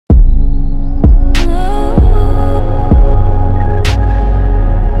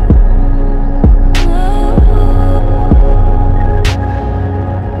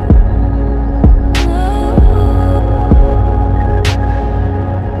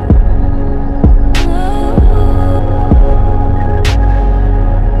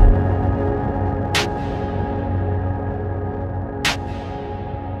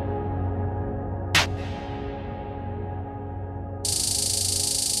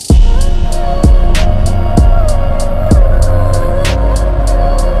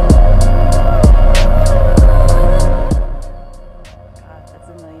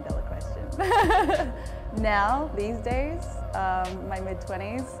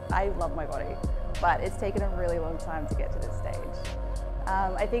I love my body, but it's taken a really long time to get to this stage.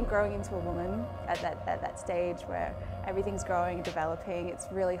 I think growing into a woman at that stage where everything's growing and developing, it's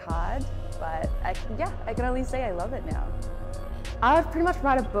really hard, but I can only say I love it now. I would pretty much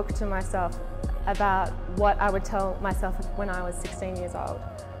write a book to myself about what I would tell myself when I was 16 years old.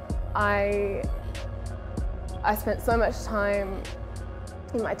 I spent so much time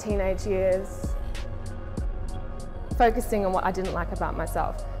in my teenage years focusing on what I didn't like about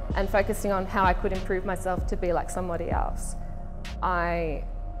myself and focusing on how I could improve myself to be like somebody else. I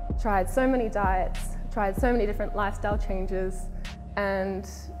tried so many diets, tried so many different lifestyle changes, and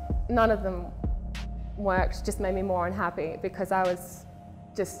none of them worked, just made me more unhappy because I was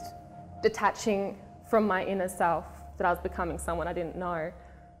just detaching from my inner self, that I was becoming someone I didn't know.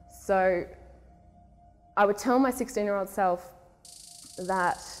 So I would tell my 16-year-old self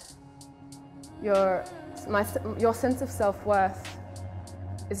that your sense of self-worth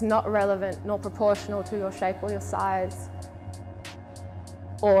is not relevant nor proportional to your shape or your size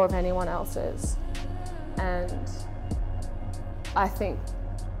or of anyone else's. And I think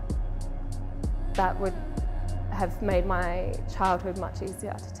that would have made my childhood much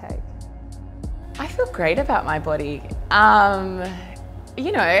easier to take. I feel great about my body.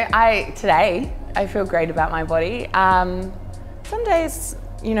 You know, today I feel great about my body. Some days,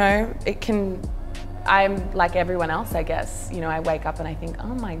 you know, I'm like everyone else, I guess. You know, I wake up and I think,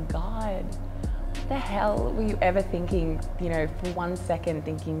 oh my God, what the hell were you ever thinking, you know, for 1 second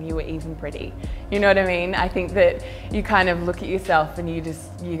thinking you were even pretty? You know what I mean? I think that you kind of look at yourself and you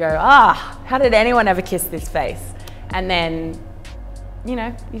go, how did anyone ever kiss this face? And then, you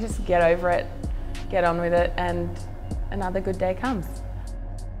know, you just get over it, get on with it, and another good day comes.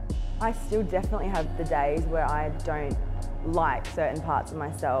 I still definitely have the days where I don't like certain parts of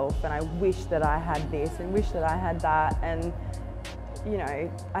myself and I wish that I had this and wish that I had that, and you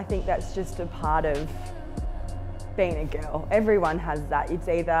know, I think that's just a part of being a girl. Everyone has that. It's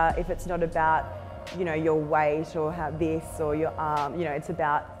either, if it's not about, you know, your weight or how this or your arm, you know, it's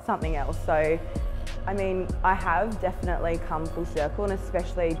about something else. So I mean, I have definitely come full circle, and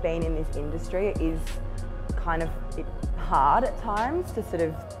especially being in this industry, it is kind of hard at times to sort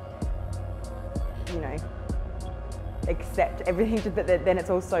of, you know, accept everything, but then it's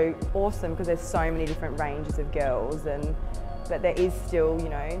also awesome because there's so many different ranges of girls, but there is still, you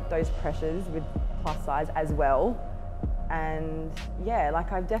know, those pressures with plus size as well. And yeah,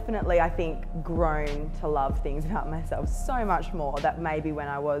 like I've definitely, I think, grown to love things about myself so much more that maybe when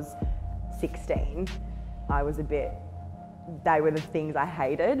I was 16, I was they were the things I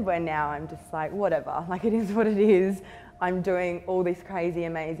hated, where now I'm just like, whatever, like it is what it is. I'm doing all this crazy,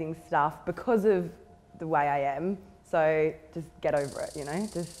 amazing stuff because of the way I am. So just get over it, you know,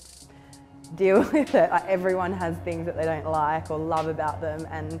 just deal with it. Like, everyone has things that they don't like or love about them,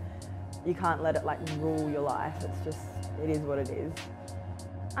 and you can't let it like rule your life. It's just, it is what it is.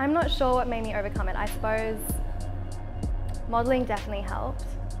 I'm not sure what made me overcome it. I suppose modelling definitely helped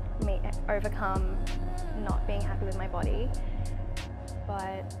me overcome not being happy with my body, but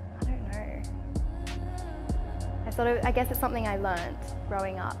I don't know. I guess it's something I learned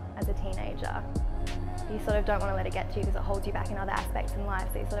growing up as a teenager. You sort of don't want to let it get to you because it holds you back in other aspects in life,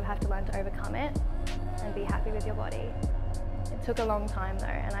 so you sort of have to learn to overcome it and be happy with your body. It took a long time though,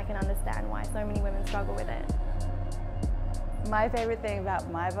 and I can understand why so many women struggle with it. My favourite thing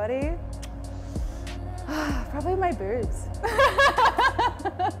about my body? Probably my boobs.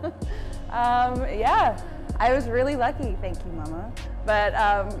 Yeah, I was really lucky, thank you Mama. But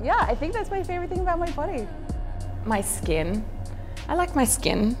yeah, I think that's my favourite thing about my body. My skin. I like my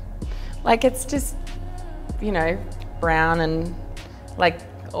skin. Like, it's just, you know, brown and like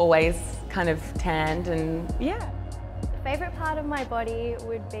always kind of tanned, and yeah. The favourite part of my body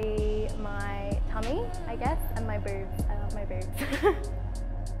would be my tummy, I guess, and my boobs. I love my boobs.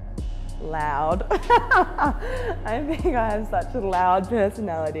 Loud. I think I have such a loud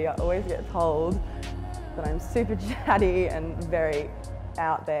personality. I always get told that I'm super chatty and very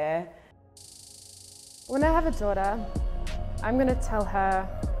out there. When I have a daughter, I'm going to tell her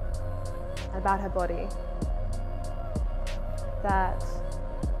about her body, that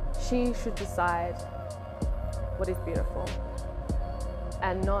she should decide what is beautiful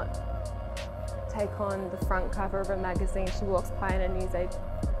and not take on the front cover of a magazine she walks by in a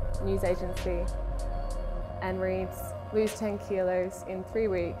news agency and reads, lose 10 kilos in 3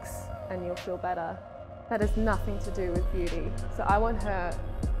 weeks and you'll feel better. That has nothing to do with beauty. So I want her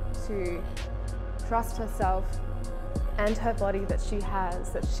to trust herself and her body that she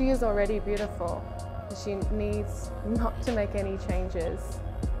has, that she is already beautiful. She needs not to make any changes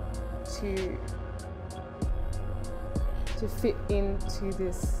to to fit into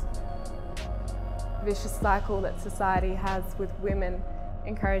this vicious cycle that society has with women,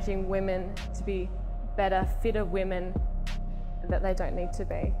 encouraging women to be better, fitter women that they don't need to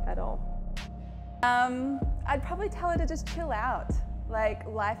be at all. I'd probably tell her to just chill out. Like,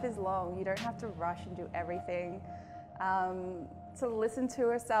 life is long, you don't have to rush and do everything. To listen to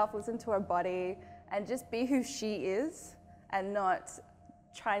herself, listen to her body, and just be who she is and not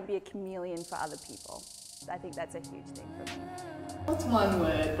try and be a chameleon for other people. I think that's a huge thing for me. What's one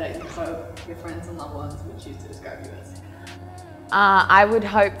word that you hope your friends and loved ones would choose to describe you as? I would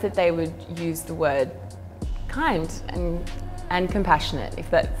hope that they would use the word kind and compassionate,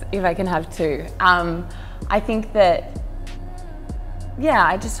 if I can have two. I think that, yeah,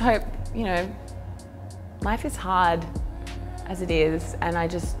 I just hope, you know, life is hard as it is, and I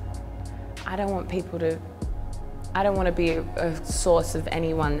don't want people to, I don't want to be a source of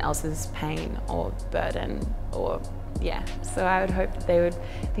anyone else's pain or burden or, yeah. So I would hope that they would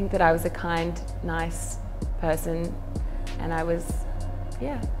think that I was a kind, nice person, and I was,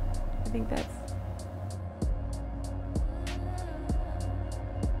 yeah, I think that's